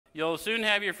You'll soon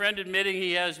have your friend admitting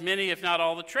he has many, if not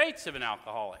all, the traits of an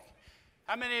alcoholic.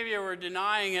 How many of you were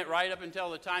denying it right up until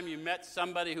the time you met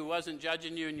somebody who wasn't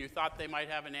judging you and you thought they might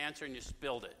have an answer and you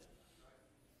spilled it?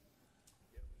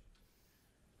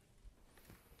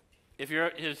 If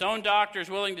his own doctor is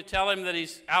willing to tell him that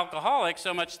he's alcoholic,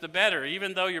 so much the better.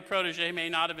 Even though your protege may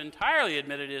not have entirely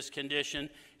admitted his condition,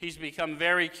 he's become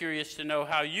very curious to know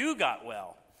how you got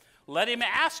well. Let him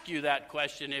ask you that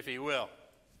question if he will.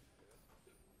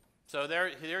 So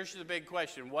here's the big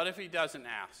question. What if he doesn't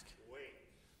ask?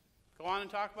 Go on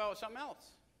and talk about something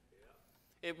else.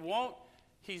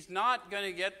 He's not going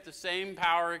to get the same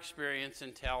power experience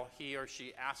until he or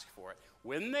she asks for it.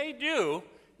 When they do,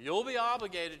 you'll be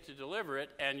obligated to deliver it,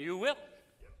 and you will.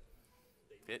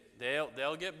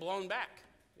 They'll get blown back.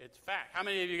 It's fact. How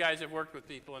many of you guys have worked with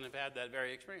people and have had that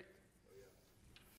very experience?